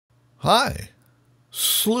Hi.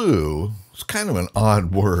 Slew is kind of an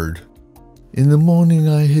odd word. In the morning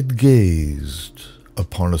I had gazed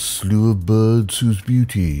upon a slew of birds whose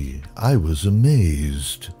beauty I was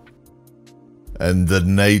amazed. And the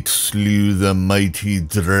night slew the mighty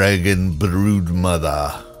dragon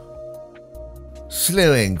broodmother.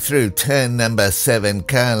 Slewing through turn number 7,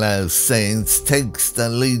 Carlos Sainz takes the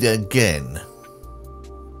lead again.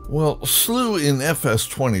 Well, slew in FS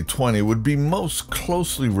 2020 would be most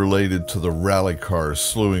closely related to the rally cars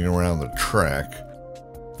slewing around the track.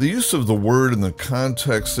 The use of the word in the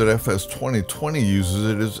context that FS 2020 uses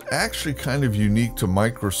it is actually kind of unique to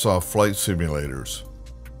Microsoft flight simulators.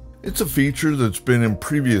 It's a feature that's been in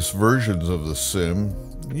previous versions of the sim.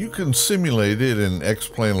 You can simulate it in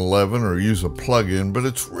X-Plane 11 or use a plugin, but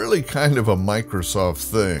it's really kind of a Microsoft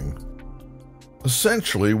thing.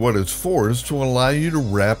 Essentially, what it's for is to allow you to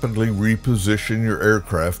rapidly reposition your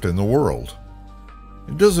aircraft in the world.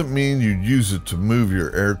 It doesn't mean you'd use it to move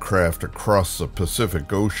your aircraft across the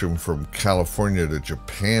Pacific Ocean from California to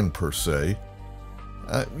Japan per se.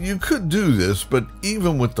 You could do this, but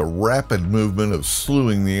even with the rapid movement of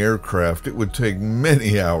slewing the aircraft, it would take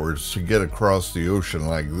many hours to get across the ocean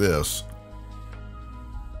like this.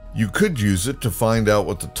 You could use it to find out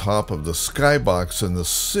what the top of the skybox in the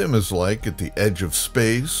sim is like at the edge of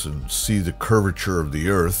space and see the curvature of the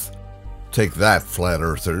Earth. Take that, flat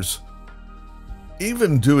earthers.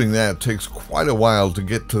 Even doing that takes quite a while to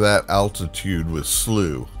get to that altitude with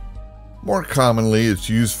slew. More commonly, it's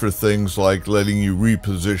used for things like letting you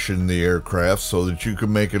reposition the aircraft so that you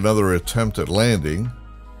can make another attempt at landing,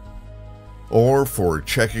 or for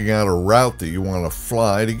checking out a route that you want to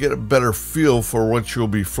fly to get a better feel for what you'll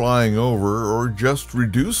be flying over, or just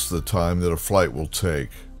reduce the time that a flight will take.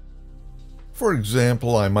 For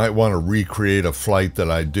example, I might want to recreate a flight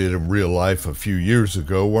that I did in real life a few years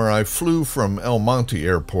ago where I flew from El Monte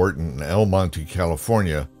Airport in El Monte,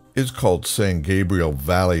 California. It's called San Gabriel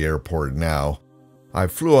Valley Airport now. I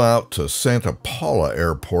flew out to Santa Paula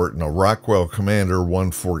Airport in a Rockwell Commander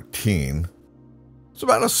 114. It's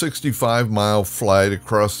about a 65-mile flight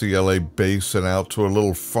across the LA basin out to a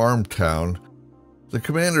little farm town. The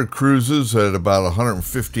Commander cruises at about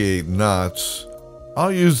 158 knots.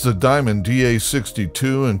 I'll use the Diamond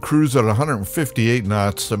DA62 and cruise at 158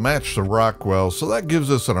 knots to match the Rockwell, so that gives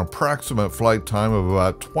us an approximate flight time of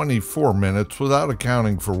about 24 minutes without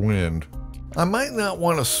accounting for wind. I might not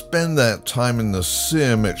want to spend that time in the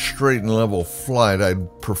sim at straight and level flight.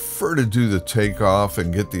 I'd prefer to do the takeoff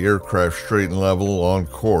and get the aircraft straight and level on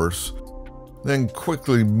course, then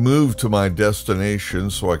quickly move to my destination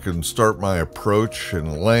so I can start my approach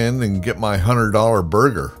and land and get my $100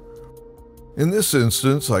 burger. In this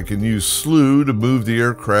instance, I can use slew to move the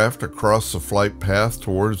aircraft across the flight path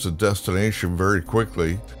towards the destination very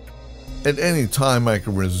quickly. At any time, I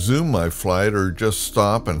can resume my flight or just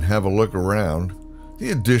stop and have a look around.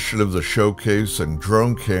 The addition of the showcase and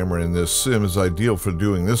drone camera in this sim is ideal for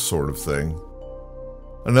doing this sort of thing.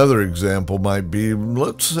 Another example might be,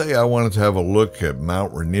 let's say I wanted to have a look at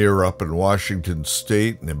Mount Rainier up in Washington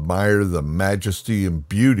State and admire the majesty and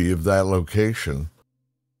beauty of that location.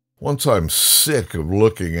 Once I'm sick of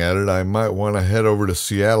looking at it, I might want to head over to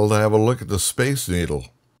Seattle to have a look at the Space Needle.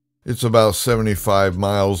 It's about 75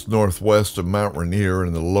 miles northwest of Mount Rainier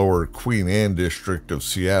in the lower Queen Anne district of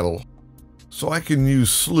Seattle, so I can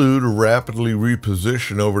use slew to rapidly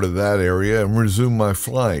reposition over to that area and resume my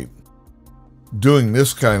flight. Doing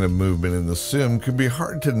this kind of movement in the sim can be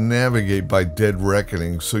hard to navigate by dead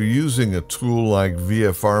reckoning, so using a tool like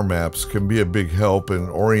VFRMaps can be a big help in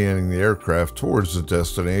orienting the aircraft towards the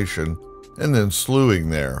destination and then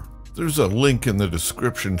slewing there. There's a link in the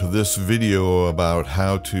description to this video about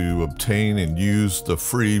how to obtain and use the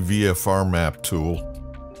free VFRMap tool.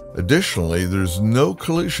 Additionally, there's no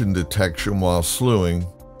collision detection while slewing.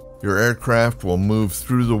 Your aircraft will move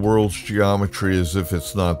through the world's geometry as if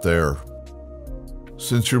it's not there.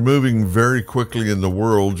 Since you're moving very quickly in the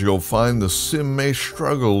world, you'll find the sim may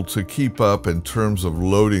struggle to keep up in terms of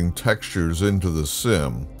loading textures into the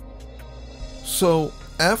sim. So,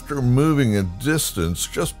 after moving a distance,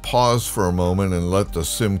 just pause for a moment and let the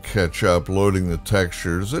sim catch up loading the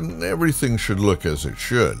textures, and everything should look as it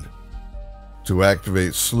should. To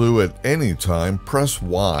activate slew at any time, press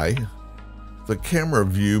Y. The camera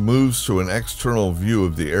view moves to an external view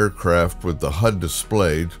of the aircraft with the HUD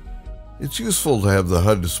displayed. It's useful to have the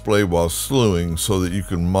HUD display while slewing so that you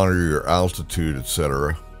can monitor your altitude,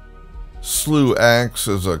 etc. Slew acts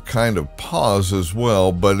as a kind of pause as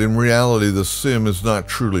well, but in reality the sim is not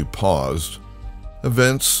truly paused.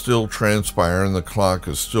 Events still transpire and the clock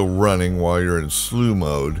is still running while you're in slew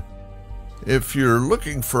mode. If you're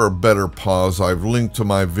looking for a better pause, I've linked to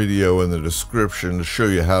my video in the description to show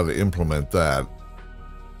you how to implement that.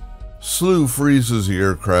 Slew freezes the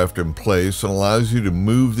aircraft in place and allows you to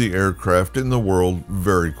move the aircraft in the world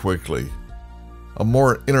very quickly. A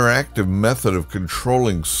more interactive method of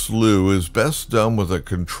controlling Slew is best done with a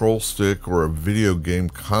control stick or a video game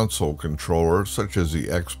console controller, such as the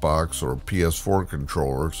Xbox or PS4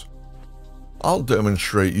 controllers. I'll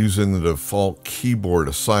demonstrate using the default keyboard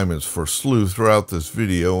assignments for Slew throughout this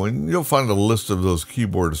video, and you'll find a list of those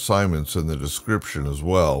keyboard assignments in the description as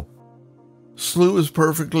well. Slew is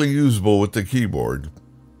perfectly usable with the keyboard.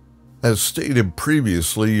 As stated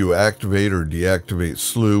previously, you activate or deactivate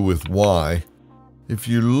Slew with Y. If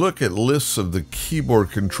you look at lists of the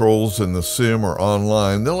keyboard controls in the sim or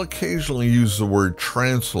online, they'll occasionally use the word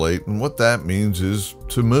translate, and what that means is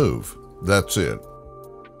to move. That's it.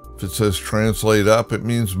 If it says translate up, it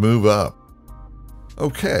means move up.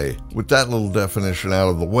 Okay, with that little definition out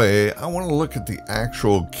of the way, I want to look at the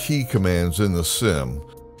actual key commands in the sim.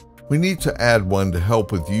 We need to add one to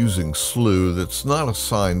help with using Slew that's not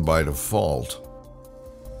assigned by default.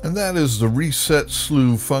 And that is the reset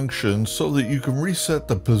Slew function, so that you can reset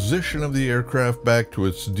the position of the aircraft back to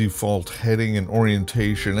its default heading and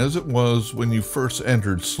orientation as it was when you first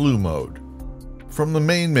entered Slew mode. From the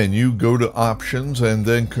main menu, go to Options and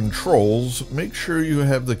then Controls. Make sure you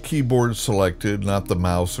have the keyboard selected, not the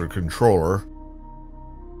mouse or controller.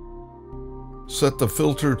 Set the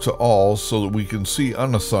filter to All so that we can see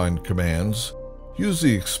unassigned commands. Use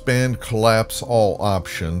the Expand Collapse All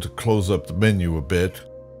option to close up the menu a bit.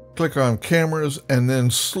 Click on Cameras and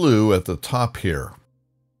then Slew at the top here.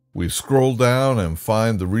 We scroll down and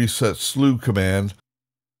find the Reset Slew command.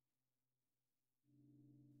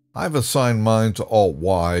 I've assigned mine to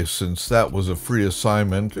Alt-Y since that was a free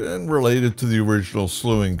assignment and related to the original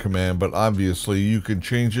slewing command, but obviously you can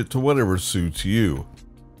change it to whatever suits you.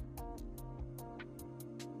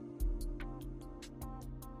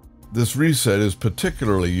 This reset is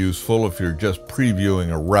particularly useful if you're just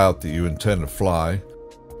previewing a route that you intend to fly.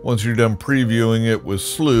 Once you're done previewing it with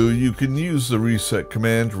Slew, you can use the reset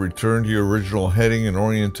command to return to your original heading and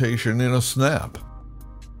orientation in a snap.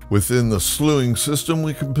 Within the slewing system,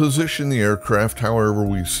 we can position the aircraft however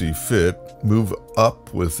we see fit, move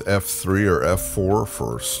up with F3 or F4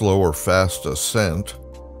 for slow or fast ascent,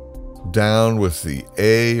 down with the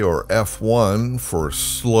A or F1 for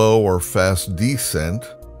slow or fast descent.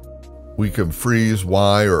 We can freeze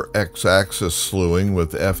Y or X axis slewing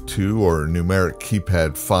with F2 or numeric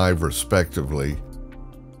keypad 5 respectively,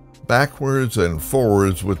 backwards and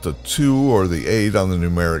forwards with the 2 or the 8 on the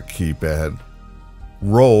numeric keypad.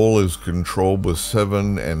 Roll is controlled with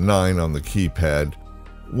 7 and 9 on the keypad.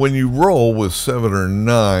 When you roll with 7 or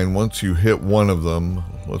 9, once you hit one of them,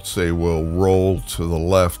 let's say we'll roll to the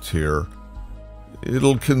left here,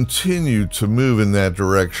 it'll continue to move in that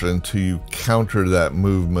direction until you counter that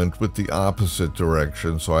movement with the opposite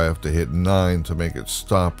direction, so I have to hit 9 to make it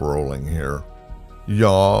stop rolling here.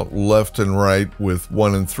 Yaw left and right with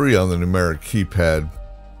 1 and 3 on the numeric keypad.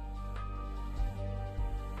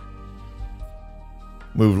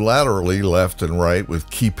 Move laterally left and right with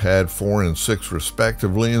keypad 4 and 6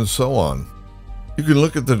 respectively, and so on. You can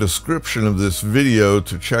look at the description of this video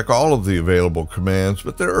to check all of the available commands,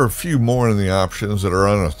 but there are a few more in the options that are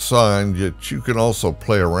unassigned, yet you can also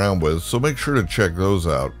play around with, so make sure to check those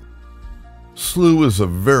out. Slew is a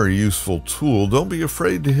very useful tool. Don't be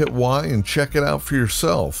afraid to hit Y and check it out for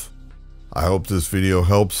yourself. I hope this video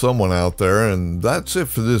helps someone out there, and that's it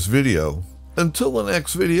for this video. Until the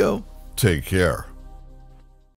next video, take care.